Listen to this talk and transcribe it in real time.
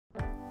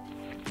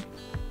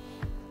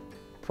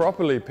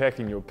Properly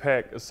packing your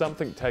pack is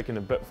something taken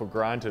a bit for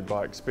granted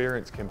by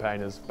experienced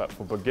campaigners, but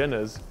for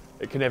beginners,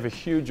 it can have a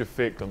huge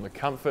effect on the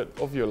comfort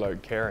of your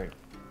load carrying.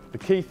 The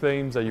key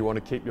themes are you want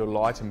to keep your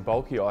light and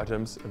bulky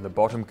items in the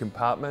bottom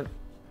compartment,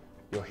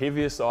 your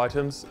heaviest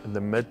items in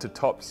the mid to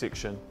top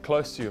section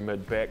close to your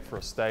mid-back for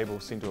a stable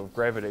centre of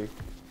gravity,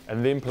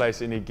 and then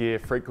place any gear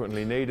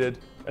frequently needed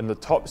in the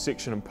top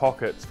section and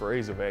pockets for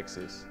ease of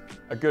access.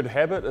 A good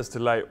habit is to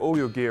lay all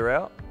your gear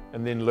out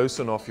and then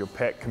loosen off your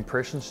pack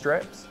compression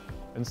straps,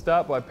 and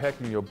start by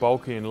packing your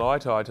bulky and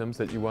light items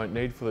that you won't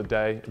need for the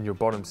day in your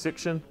bottom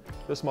section.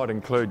 This might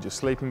include your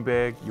sleeping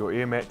bag, your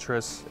air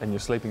mattress and your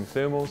sleeping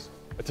thermals.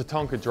 A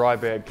Tatonka dry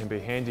bag can be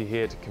handy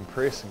here to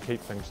compress and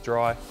keep things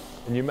dry,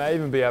 and you may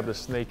even be able to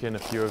sneak in a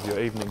few of your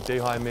evening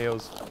dehy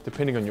meals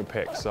depending on your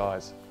pack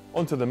size.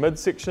 Onto the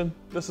midsection,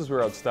 this is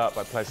where I'd start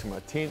by placing my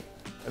tent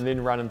and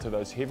then run into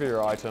those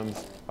heavier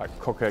items like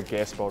cooker,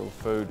 gas bottle,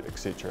 food,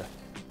 etc.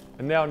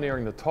 And now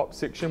nearing the top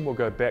section, we'll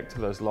go back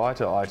to those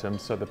lighter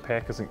items so the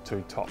pack isn't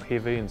too top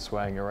heavy and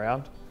swaying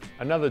around.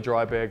 Another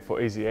dry bag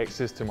for easy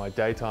access to my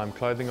daytime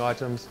clothing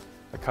items,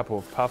 a couple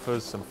of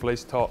puffers, some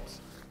fleece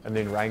tops, and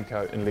then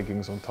raincoat and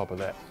leggings on top of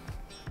that.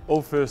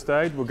 All first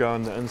aid will go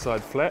in the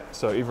inside flap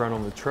so everyone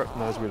on the trip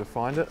knows where to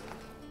find it.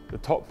 The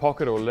top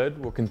pocket or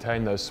lid will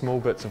contain those small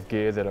bits of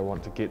gear that I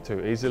want to get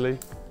to easily.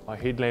 My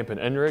headlamp and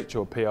inReach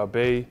or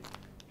PRB,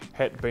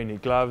 hat,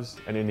 beanie, gloves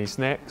and any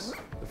snacks.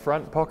 The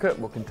front pocket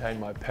will contain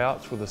my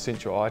pouch with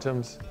essential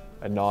items,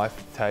 a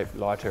knife, tape,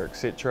 lighter,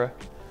 etc.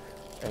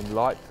 And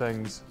light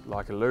things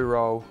like a loo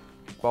roll,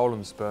 bowl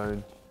and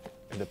spoon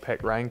and a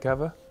pack rain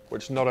cover,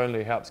 which not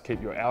only helps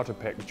keep your outer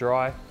pack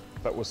dry,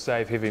 but will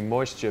save heavy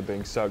moisture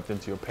being soaked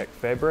into your pack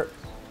fabric.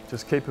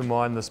 Just keep in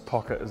mind this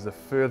pocket is the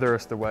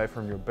furthest away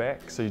from your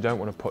back, so you don't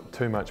want to put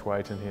too much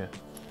weight in here.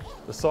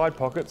 The side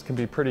pockets can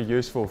be pretty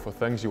useful for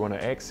things you want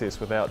to access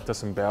without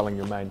disemboweling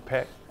your main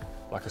pack,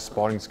 like a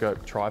spotting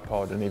scope,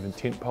 tripod and even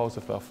tent poles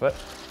if they'll fit.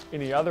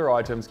 Any other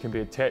items can be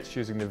attached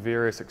using the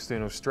various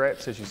external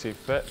straps as you see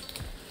fit,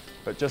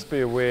 but just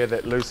be aware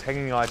that loose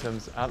hanging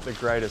items aren't the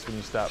greatest when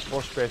you start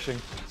bush bashing,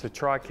 so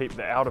try keep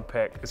the outer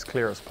pack as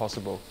clear as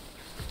possible.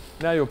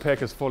 Now your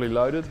pack is fully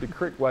loaded, the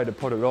correct way to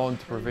put it on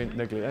to prevent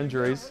niggly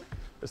injuries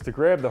is to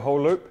grab the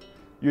whole loop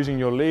using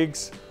your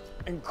legs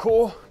and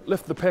core,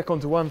 lift the pack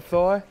onto one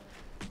thigh,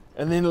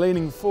 and then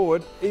leaning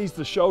forward, ease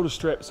the shoulder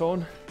straps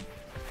on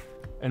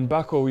and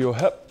buckle your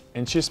hip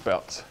and chest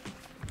belts.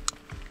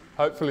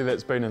 Hopefully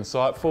that's been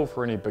insightful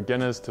for any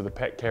beginners to the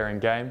pack carrying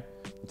game.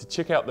 And to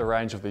check out the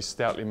range of these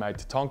stoutly made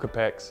Tatonka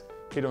packs,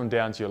 head on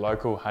down to your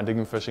local Hunting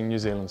and Fishing New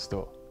Zealand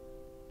store.